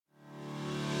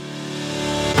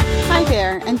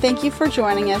there, and thank you for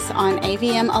joining us on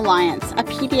AVM Alliance, a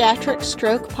pediatric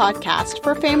stroke podcast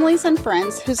for families and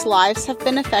friends whose lives have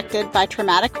been affected by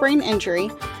traumatic brain injury,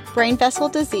 brain vessel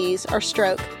disease, or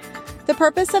stroke. The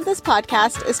purpose of this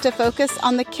podcast is to focus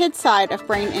on the kid side of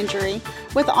brain injury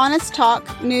with honest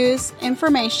talk, news,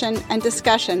 information, and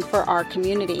discussion for our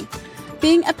community.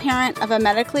 Being a parent of a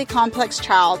medically complex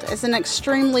child is an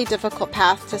extremely difficult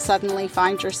path to suddenly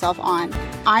find yourself on.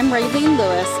 I'm Raylene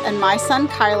Lewis, and my son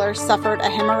Kyler suffered a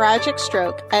hemorrhagic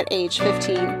stroke at age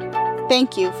 15.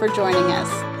 Thank you for joining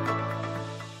us.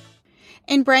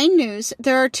 In brain news,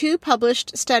 there are 2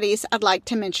 published studies I'd like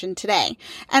to mention today,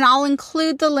 and I'll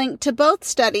include the link to both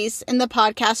studies in the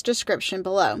podcast description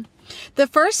below. The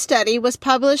first study was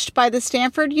published by the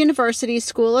Stanford University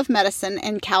School of Medicine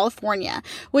in California,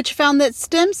 which found that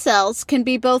stem cells can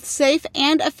be both safe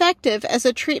and effective as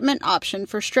a treatment option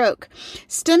for stroke.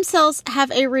 Stem cells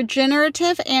have a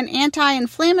regenerative and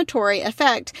anti-inflammatory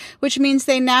effect, which means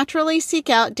they naturally seek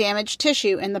out damaged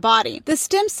tissue in the body. The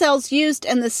stem cells used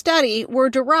in the study were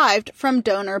derived from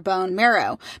donor bone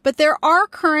marrow, but there are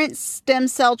current stem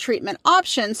cell treatment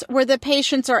options where the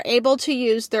patients are able to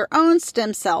use their own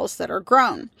stem cells that are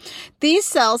grown. These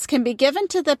cells can be given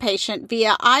to the patient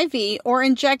via IV or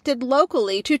injected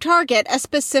locally to target a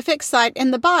specific site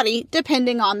in the body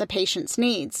depending on the patient's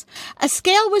needs. A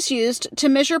scale was used to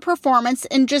measure performance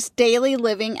in just daily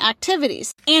living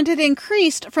activities, and it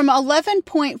increased from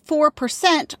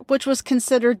 11.4%, which was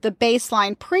considered the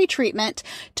baseline pre-treatment,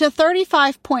 to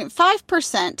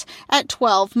 35.5% at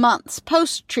 12 months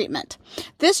post-treatment.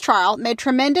 This trial made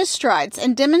tremendous strides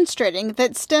in demonstrating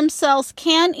that stem cells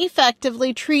can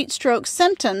effectively treat stroke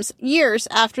symptoms years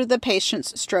after the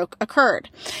patient's stroke occurred.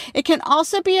 It can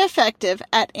also be effective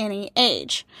at any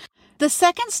age. The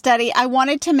second study I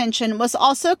wanted to mention was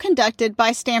also conducted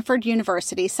by Stanford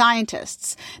University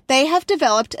scientists. They have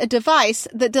developed a device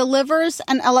that delivers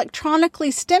and electronically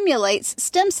stimulates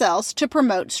stem cells to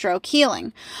promote stroke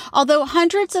healing. Although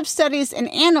hundreds of studies in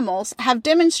animals have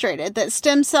demonstrated that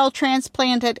stem cell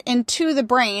transplanted into the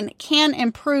brain can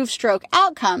improve stroke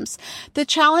outcomes, the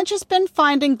challenge has been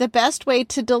finding the best way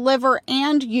to deliver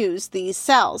and use these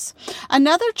cells.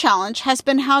 Another challenge has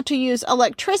been how to use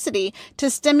electricity to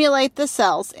stimulate the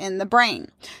cells in the brain.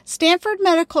 Stanford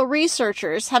medical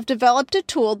researchers have developed a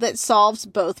tool that solves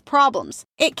both problems.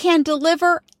 It can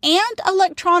deliver and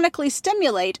electronically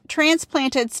stimulate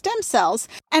transplanted stem cells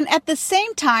and at the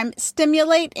same time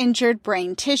stimulate injured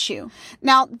brain tissue.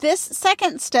 Now, this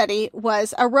second study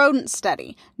was a rodent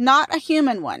study, not a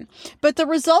human one, but the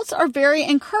results are very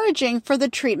encouraging for the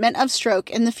treatment of stroke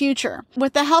in the future.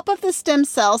 With the help of the stem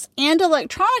cells and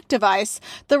electronic device,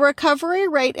 the recovery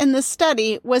rate in the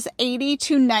study was 80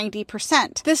 to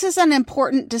 90%. This is an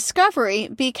important discovery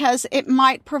because it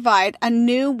might provide a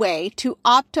new way to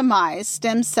optimize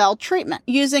stem cell treatment.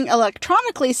 Using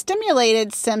electronically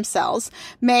stimulated stem cells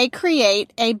may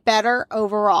create a better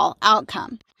overall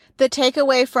outcome. The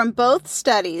takeaway from both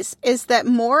studies is that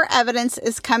more evidence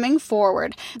is coming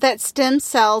forward that stem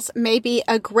cells may be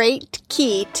a great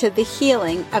key to the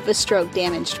healing of a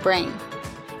stroke-damaged brain.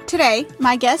 Today,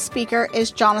 my guest speaker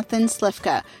is Jonathan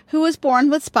Slifka, who was born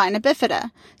with spina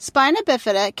bifida. Spina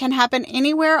bifida can happen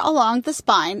anywhere along the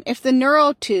spine if the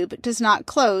neural tube does not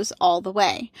close all the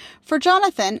way. For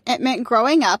Jonathan, it meant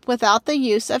growing up without the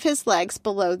use of his legs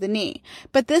below the knee.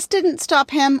 But this didn't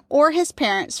stop him or his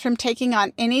parents from taking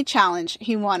on any challenge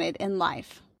he wanted in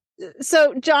life.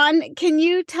 So, John, can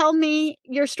you tell me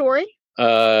your story?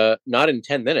 Not in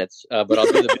 10 minutes, but I'll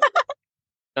do the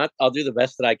I'll do the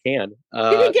best that I can.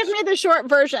 You can give me the short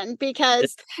version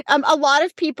because a lot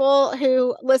of people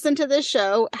who listen to this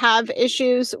show have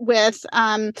issues with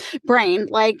brain,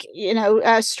 like,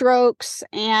 strokes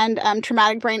and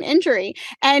traumatic brain injury.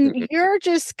 And you're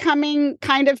just coming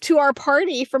kind of to our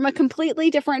party from a completely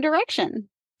different direction.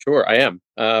 Sure, I am.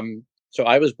 So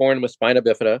I was born with spina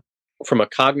bifida. From a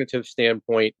cognitive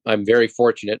standpoint, I'm very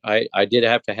fortunate. I did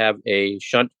have to have a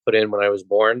shunt put in when I was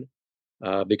born.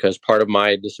 Because part of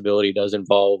my disability does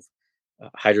involve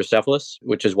hydrocephalus,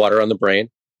 which is water on the brain.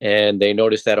 And they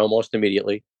noticed that almost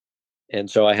immediately. And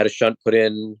so I had a shunt put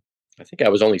in. I think I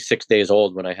was only 6 days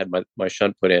old when I had my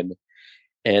shunt put in.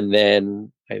 And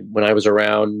then when I was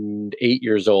around 8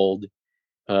 years old,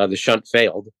 the shunt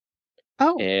failed.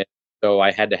 Oh. And so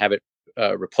I had to have it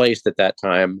replaced at that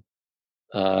time.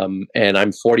 And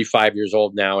I'm 45 years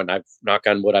old now, and I've, knock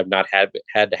on wood, I've not had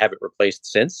to have it replaced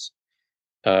since.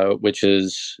 Which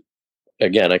is,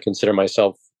 again, I consider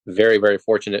myself very, very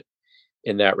fortunate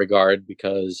in that regard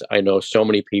because I know so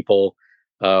many people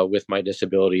with my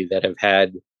disability that have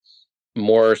had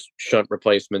more shunt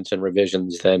replacements and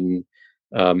revisions than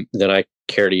I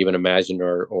care to even imagine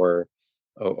or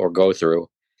go through.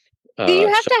 Do you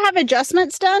have to have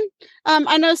adjustments done?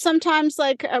 I know sometimes,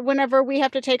 like whenever we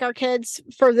have to take our kids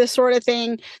for this sort of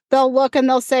thing, they'll look and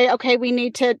they'll say, "Okay, we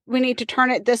need to turn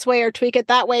it this way or tweak it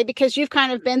that way," because you've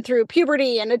kind of been through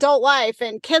puberty and adult life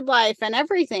and kid life and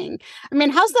everything. I mean,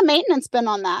 how's the maintenance been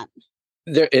on that?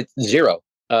 It's zero.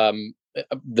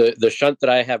 The shunt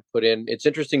that I have put in, it's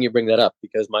interesting you bring that up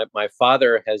because my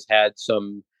father has had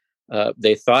some,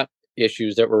 they thought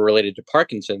issues that were related to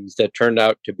Parkinson's that turned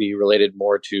out to be related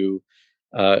more to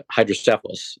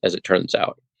hydrocephalus, as it turns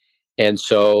out. And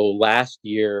so last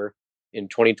year in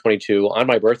 2022, on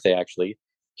my birthday, actually,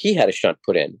 he had a shunt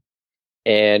put in.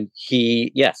 And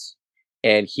he's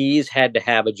had to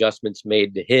have adjustments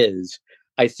made to his.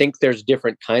 I think there's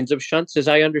different kinds of shunts, as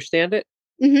I understand it.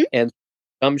 Mm-hmm. And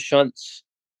some shunts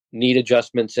need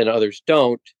adjustments and others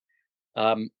don't.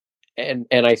 And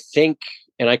I think,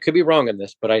 and I could be wrong on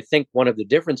this, but I think one of the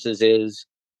differences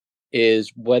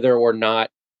is whether or not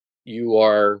you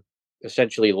are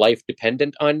essentially life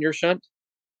dependent on your shunt.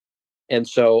 And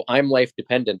so I'm life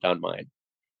dependent on mine.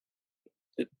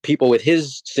 People with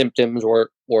his symptoms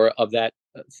or of that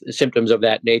symptoms of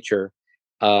that nature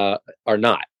are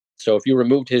not. So if you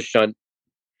removed his shunt,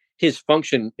 his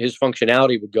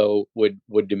functionality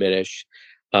would diminish,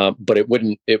 but it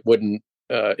wouldn't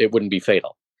be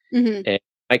fatal. Mm-hmm. And in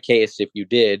my case, if you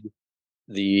did,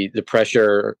 the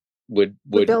pressure would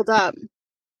build up.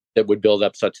 That would build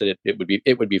up such that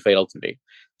it would be fatal to me.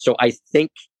 So I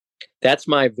think that's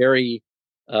my very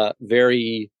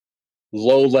very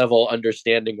low level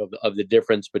understanding of the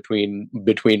difference between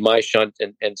my shunt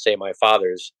and say my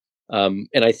father's. And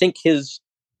I think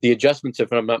the adjustments,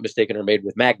 if I'm not mistaken, are made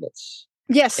with magnets.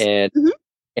 Yes. And mm-hmm.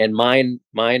 and mine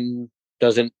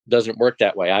doesn't work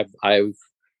that way.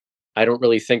 I don't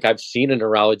really think I've seen a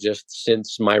neurologist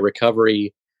since my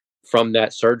recovery from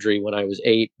that surgery when I was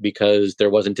 8 because there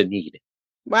wasn't a need.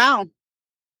 Wow.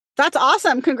 That's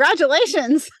awesome.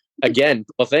 Congratulations. Again,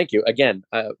 well, thank you. Again,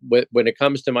 when it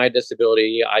comes to my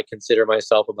disability, I consider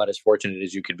myself about as fortunate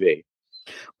as you could be.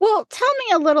 Well, tell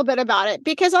me a little bit about it,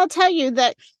 because I'll tell you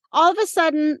that all of a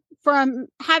sudden, from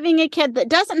having a kid that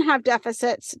doesn't have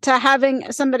deficits to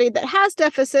having somebody that has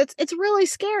deficits, it's really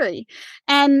scary.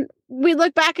 And we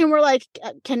look back and we're like,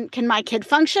 can my kid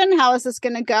function? How is this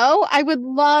going to go? I would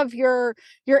love your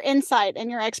insight and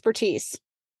your expertise.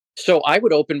 So I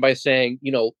would open by saying,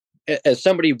 as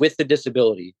somebody with the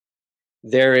disability,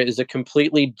 there is a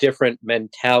completely different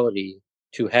mentality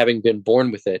to having been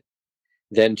born with it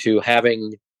than to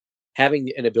having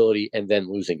the inability and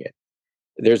then losing it.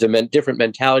 There's a different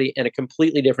mentality and a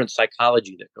completely different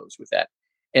psychology that goes with that.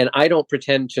 And I don't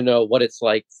pretend to know what it's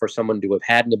like for someone to have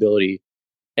had an ability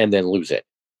and then lose it.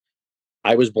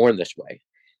 I was born this way.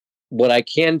 What I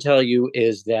can tell you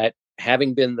is that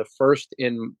having been the first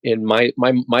in my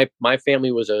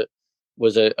family was a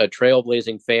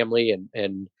trailblazing family,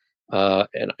 and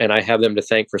I have them to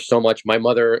thank for so much.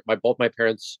 Both my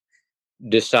parents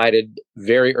decided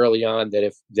very early on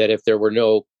that if there were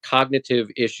no cognitive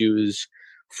issues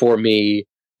for me,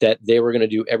 that they were going to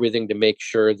do everything to make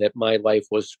sure that my life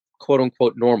was quote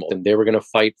unquote normal, and they were going to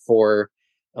fight for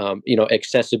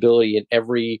accessibility in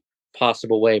every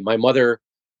possible way. My mother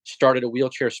started a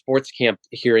wheelchair sports camp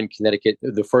here in Connecticut,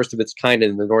 the first of its kind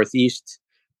in the Northeast,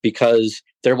 because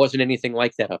there wasn't anything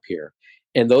like that up here.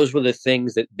 And those were the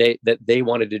things that they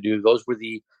wanted to do. Those were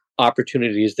the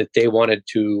opportunities that they wanted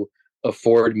to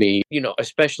afford me,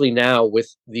 especially now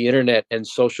with the internet and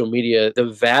social media,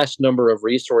 the vast number of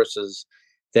resources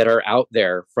that are out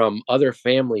there, from other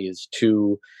families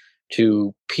to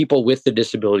people with the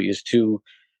disabilities to,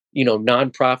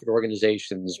 nonprofit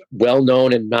organizations,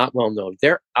 well-known and not well-known.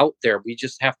 They're out there.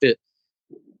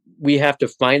 We have to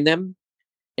find them.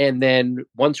 And then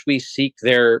once we seek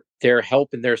their help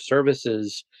and their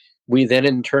services, we then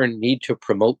in turn need to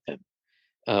promote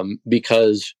them,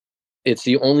 because it's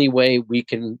the only way we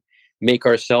can make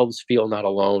ourselves feel not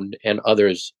alone and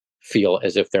others feel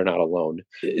as if they're not alone.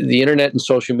 The internet and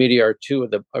social media are two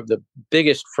of the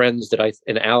biggest friends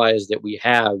and allies that we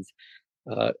have.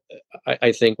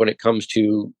 I think when it comes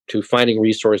to finding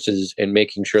resources and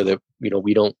making sure that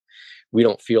we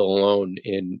don't feel alone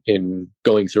in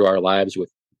going through our lives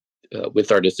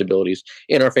with our disabilities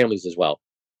and our families as well.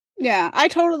 Yeah, I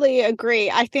totally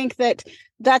agree. I think that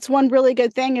that's one really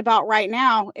good thing about right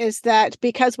now is that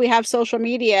because we have social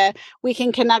media, we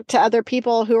can connect to other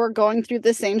people who are going through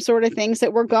the same sort of things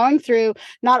that we're going through,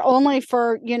 not only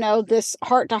for, this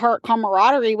heart-to-heart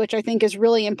camaraderie, which I think is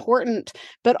really important,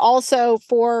 but also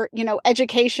for,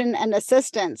 education and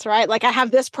assistance, right? Like, I have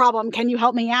this problem. Can you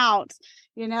help me out?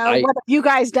 What have you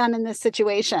guys done in this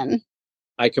situation?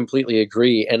 I completely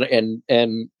agree. And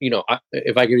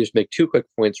if I could just make two quick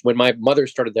points. When my mother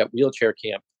started that wheelchair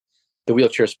camp, the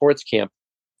wheelchair sports camp,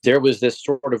 there was this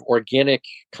sort of organic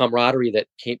camaraderie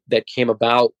that came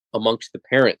about amongst the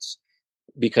parents,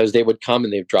 because they would come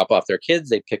and they'd drop off their kids,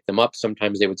 they'd pick them up.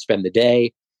 Sometimes they would spend the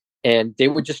day, and they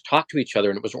would just talk to each other,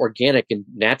 and it was organic and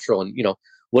natural. And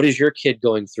what is your kid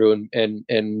going through,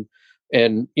 and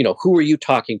who are you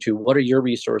talking to? What are your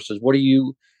resources? What are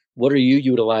you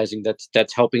utilizing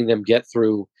that's helping them get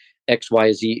through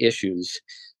XYZ issues?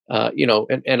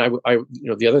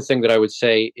 The other thing that I would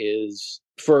say is,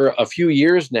 for a few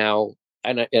years now,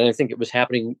 and I think it was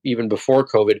happening even before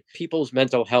COVID, people's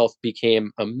mental health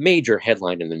became a major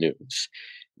headline in the news,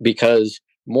 because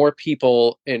more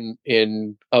people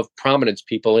of prominence,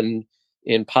 people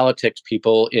in politics,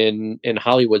 people in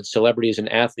Hollywood, celebrities and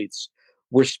athletes,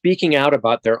 were speaking out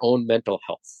about their own mental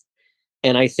health.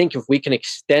 And I think if we can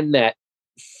extend that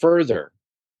further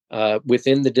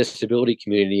within the disability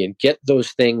community and get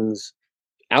those things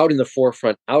out in the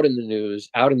forefront, out in the news,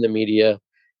 out in the media,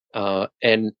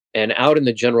 and out in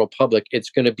the general public, it's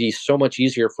going to be so much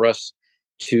easier for us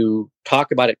to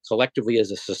talk about it collectively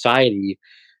as a society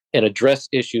and address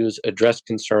issues, address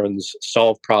concerns,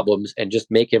 solve problems, and just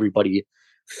make everybody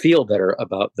feel better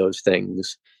about those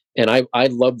things. And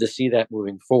I'd love to see that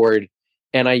moving forward.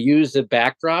 And I use the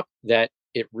backdrop that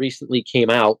it recently came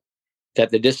out that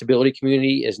the disability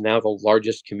community is now the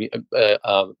largest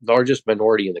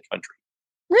minority in the country.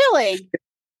 Really?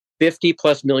 50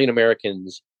 plus million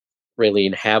Americans,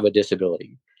 Raylene, have a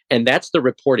disability. And that's the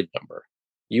reported number.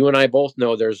 You and I both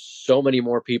know there's so many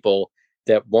more people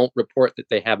that won't report that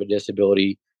they have a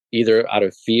disability, either out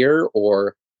of fear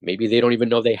or maybe they don't even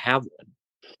know they have one.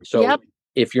 So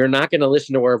if you're not going to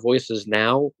listen to our voices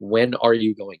now, when are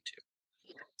you going to?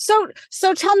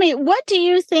 So tell me, what do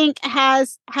you think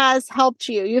has helped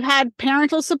you? You've had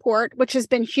parental support, which has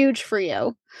been huge for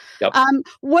you. Yep.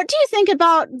 What do you think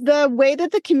about the way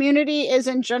that the community is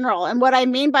in general? And what I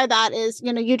mean by that is,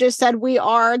 you just said we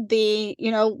are the,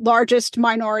 largest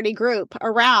minority group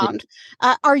around.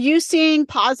 Are you seeing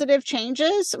positive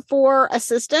changes for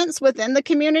assistance within the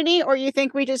community, or you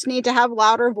think we just need to have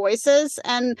louder voices?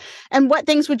 And what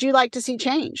things would you like to see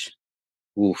change?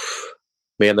 Oof.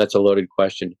 Man, that's a loaded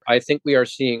question. I think we are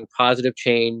seeing positive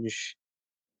change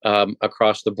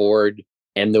across the board.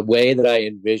 And the way that I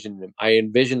envision them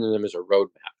as a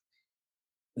roadmap.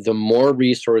 The more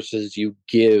resources you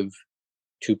give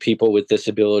to people with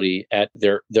disability at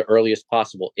the earliest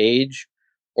possible age,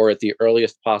 or at the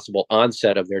earliest possible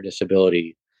onset of their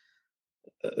disability,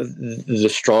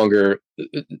 the stronger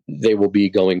they will be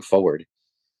going forward.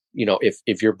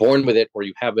 If you're born with it, or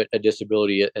you have a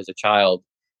disability as a child,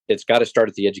 it's got to start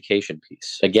at the education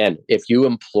piece. Again, if you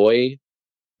employ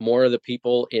more of the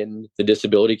people in the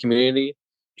disability community,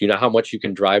 do you know how much you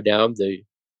can drive down the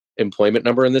employment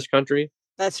number in this country?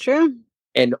 That's true.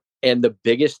 And the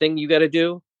biggest thing you got to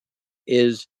do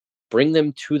is bring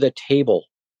them to the table.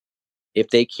 If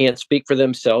they can't speak for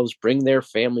themselves, bring their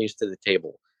families to the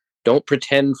table. Don't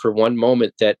pretend for one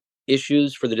moment that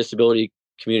issues for the disability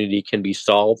community can be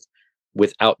solved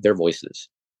without their voices.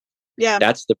 Yeah.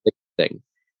 That's the big thing.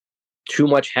 Too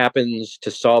much happens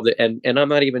to solve it. And I'm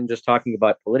not even just talking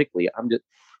about politically.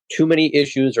 Too many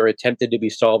issues are attempted to be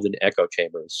solved in echo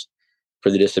chambers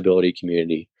for the disability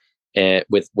community, and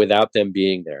without them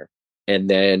being there. And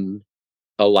then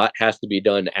a lot has to be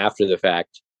done after the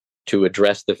fact to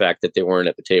address the fact that they weren't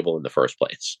at the table in the first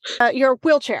place. You're a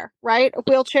wheelchair, right? A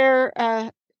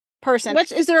wheelchair person.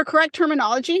 Is there a correct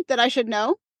terminology that I should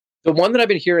know? The one that I've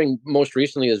been hearing most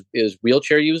recently is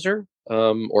wheelchair user,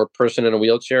 or person in a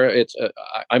wheelchair.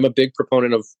 I'm a big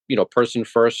proponent of person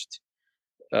first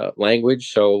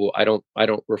language, so I don't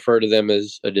refer to them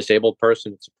as a disabled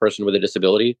person. It's a person with a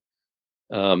disability.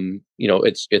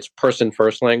 It's person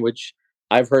first language.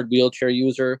 I've heard wheelchair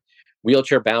user.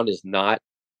 Wheelchair bound is not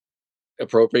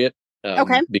appropriate.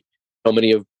 Okay. Because so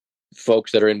many of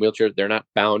folks that are in wheelchairs, they're not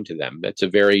bound to them. It's a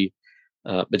very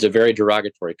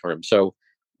derogatory term. So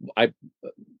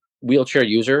wheelchair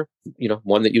user,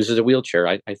 one that uses a wheelchair.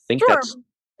 I think sure.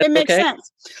 It makes okay.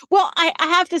 sense. Well, I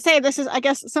have to say, this is, I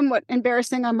guess, somewhat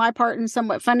embarrassing on my part and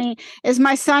somewhat funny, is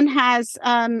my son has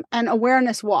an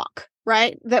awareness walk,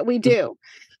 right, that we do.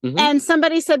 Mm-hmm. And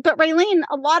somebody said, but Raylene,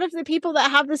 a lot of the people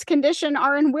that have this condition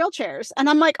are in wheelchairs. And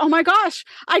I'm like, oh my gosh,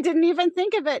 I didn't even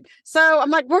think of it. So I'm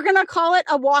like, we're going to call it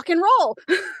a walk and roll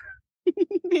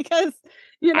because,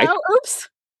 oops.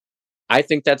 I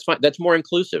think that's fine. That's more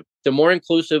inclusive. The more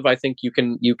inclusive, I think you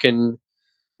can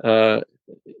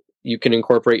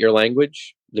incorporate your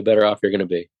language, the better off you're going to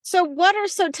be. So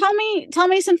tell me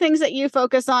some things that you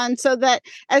focus on so that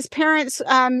as parents,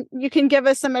 you can give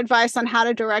us some advice on how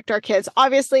to direct our kids.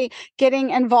 Obviously,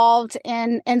 getting involved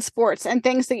in sports and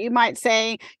things that you might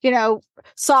say,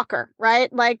 soccer,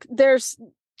 right? Like there's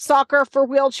soccer for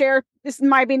wheelchair. This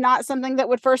might be not something that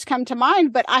would first come to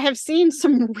mind, but I have seen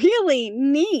some really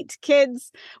neat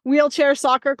kids wheelchair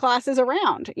soccer classes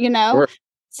around, Sure.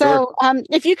 So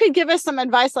if you could give us some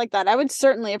advice like that, I would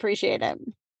certainly appreciate it.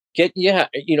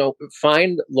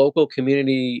 Find local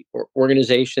community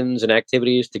organizations and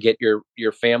activities to get your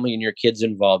family and your kids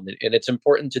involved in. And it's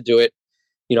important to do it.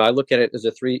 I look at it as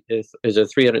a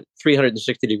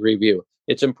 360 degree view.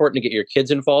 It's important to get your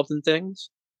kids involved in things,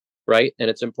 right? And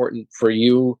it's important for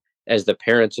you as the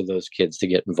parents of those kids to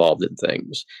get involved in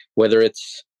things, whether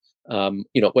it's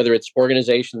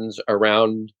organizations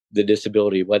around the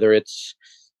disability, whether it's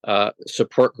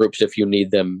support groups if you need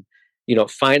them.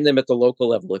 Find them at the local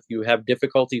level. If you have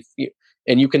difficulty,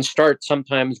 and you can start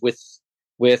sometimes with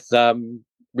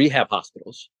rehab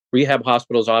hospitals. Rehab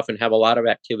hospitals often have a lot of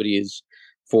activities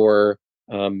for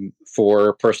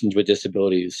persons with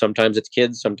disabilities. Sometimes it's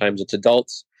kids, sometimes it's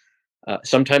adults,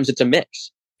 sometimes it's a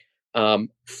mix.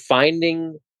 And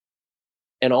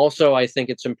also I think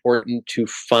it's important to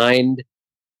find,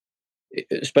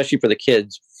 especially for the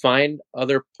kids, find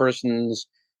other persons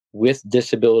with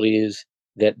disabilities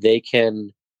that they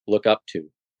can look up to.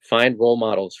 Find role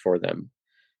models for them,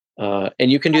 and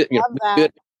you can do.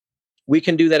 We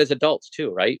can do that as adults too,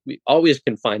 right? We always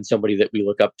can find somebody that we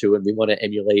look up to and we want to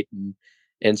emulate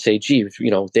and say, "Gee,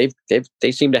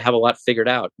 they seem to have a lot figured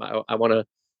out. I want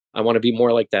to be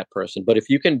more like that person." But if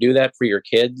you can do that for your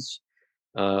kids,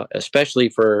 especially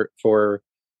for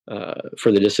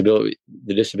the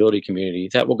disability community,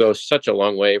 that will go such a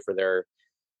long way for their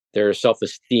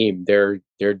self-esteem, their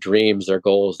dreams, their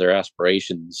goals, their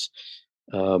aspirations,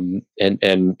 and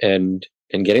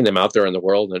getting them out there in the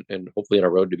world and hopefully on a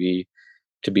road to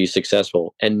be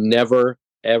successful. And never,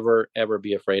 ever, ever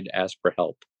be afraid to ask for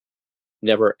help.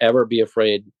 Never, ever be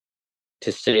afraid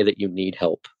to say that you need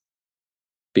help,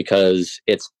 because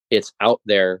it's out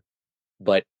there,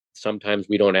 but sometimes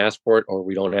we don't ask for it, or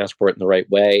we don't ask for it in the right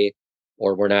way,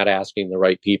 or we're not asking the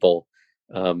right people.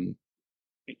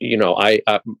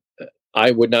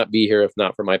 I would not be here if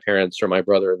not for my parents or my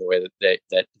brother in the way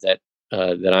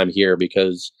that I'm here,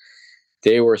 because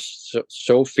they were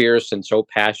so fierce and so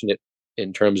passionate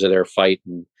in terms of their fight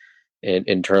and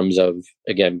in terms of,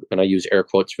 again, and I use air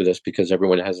quotes for this because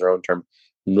everyone has their own term,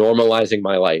 normalizing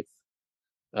my life,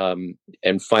 and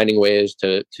finding ways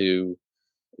to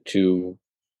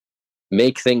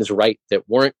make things right that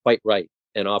weren't quite right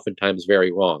and oftentimes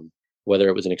very wrong, whether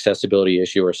it was an accessibility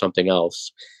issue or something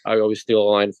else. I always steal a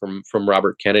line from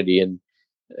Robert Kennedy, and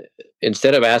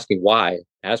instead of asking why,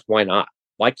 ask why not.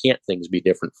 Why can't things be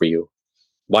different for you?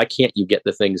 Why can't you get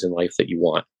the things in life that you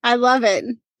want? I love it.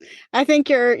 I think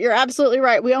you're absolutely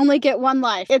right. We only get one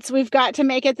life. We've got to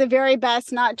make it the very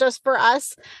best, not just for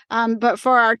us, but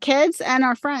for our kids and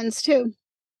our friends too.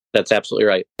 That's absolutely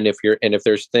right. And if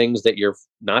there's things that you're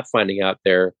not finding out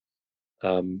there,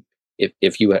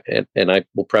 if you, and I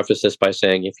will preface this by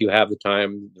saying, if you have the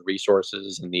time, the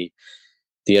resources, and the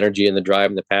energy and the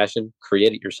drive and the passion,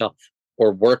 create it yourself,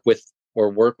 or work with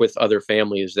other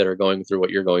families that are going through what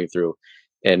you're going through,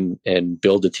 and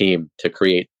build a team to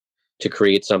create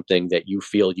something that you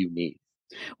feel you need.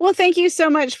 Well, thank you so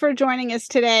much for joining us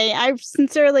today. I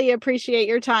sincerely appreciate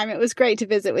your time. It was great to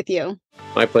visit with you.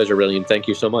 My pleasure, Lillian. Thank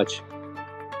you so much.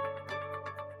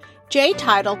 Jay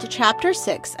titled Chapter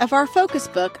 6 of our focus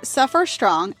book, Suffer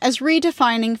Strong, as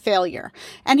Redefining Failure,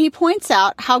 and he points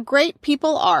out how great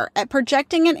people are at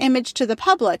projecting an image to the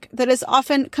public that is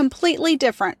often completely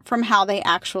different from how they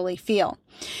actually feel.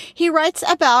 He writes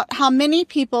about how many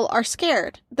people are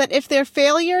scared that if their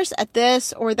failures at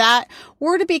this or that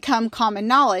were to become common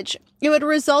knowledge, it would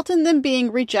result in them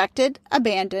being rejected,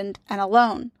 abandoned, and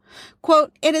alone.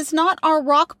 Quote, "It is not our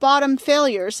rock-bottom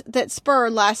failures that spur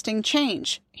lasting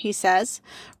change," he says.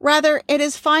 Rather, it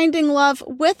is finding love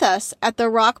with us at the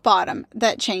rock bottom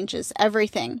that changes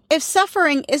everything. If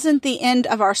suffering isn't the end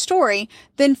of our story,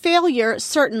 then failure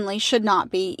certainly should not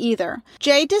be either.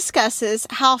 Jay discusses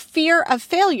how fear of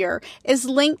failure is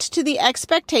linked to the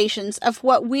expectations of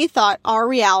what we thought our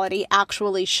reality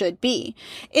actually should be.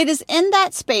 It is in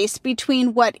that space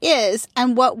between what is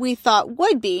and what we thought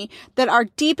would be that our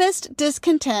deepest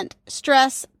discontent,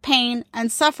 stress, pain,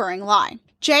 and suffering lie.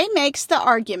 Jay makes the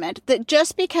argument that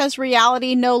just because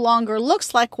reality no longer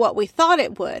looks like what we thought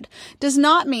it would, does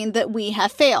not mean that we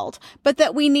have failed, but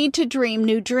that we need to dream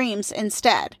new dreams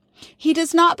instead. He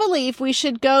does not believe we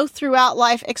should go throughout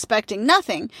life expecting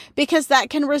nothing, because that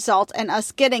can result in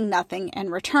us getting nothing in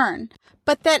return,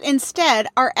 but that instead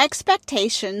our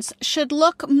expectations should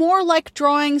look more like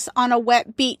drawings on a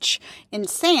wet beach in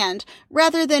sand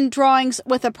rather than drawings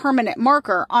with a permanent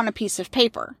marker on a piece of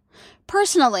paper.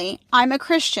 Personally, I'm a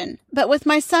Christian, but with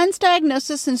my son's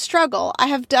diagnosis and struggle, I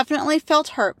have definitely felt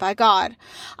hurt by God.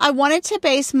 I wanted to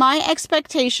base my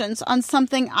expectations on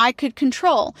something I could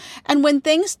control, and when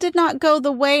things did not go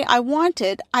the way I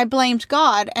wanted, I blamed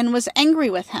God and was angry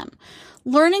with him.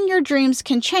 Learning your dreams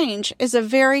can change is a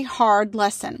very hard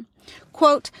lesson.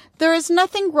 Quote, "There is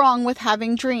nothing wrong with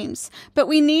having dreams, but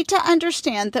we need to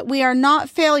understand that we are not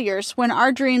failures when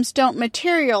our dreams don't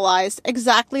materialize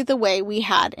exactly the way we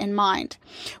had in mind.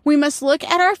 We must look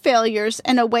at our failures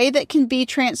in a way that can be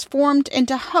transformed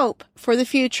into hope for the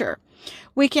future.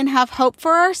 We can have hope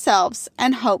for ourselves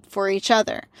and hope for each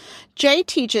other." Jay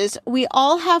teaches we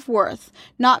all have worth,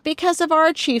 not because of our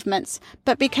achievements,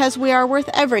 but because we are worth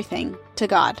everything to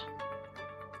God.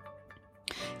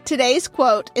 Today's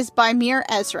quote is by Mir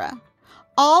Ezra.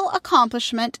 "All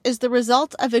accomplishment is the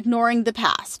result of ignoring the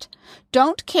past.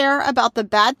 Don't care about the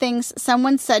bad things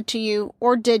someone said to you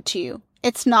or did to you.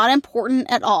 It's not important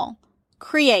at all.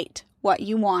 Create what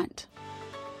you want."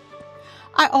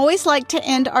 I always like to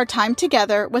end our time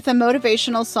together with a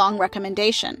motivational song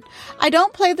recommendation. I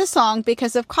don't play the song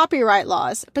because of copyright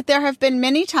laws, but there have been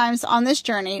many times on this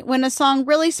journey when a song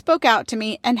really spoke out to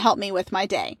me and helped me with my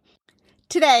day.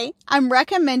 Today, I'm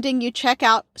recommending you check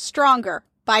out Stronger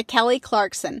by Kelly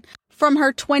Clarkson from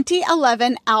her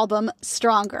 2011 album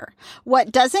Stronger.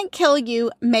 What doesn't kill you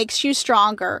makes you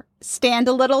stronger. Stand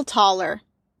a little taller.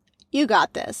 You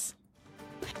got this.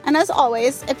 And as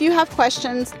always, if you have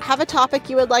questions, have a topic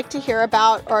you would like to hear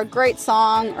about, or a great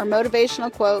song or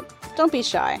motivational quote, don't be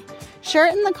shy. Share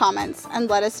it in the comments and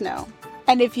let us know.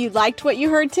 And if you liked what you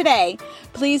heard today,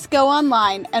 please go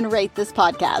online and rate this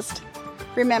podcast.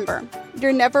 Remember,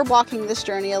 you're never walking this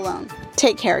journey alone.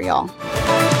 Take care, y'all.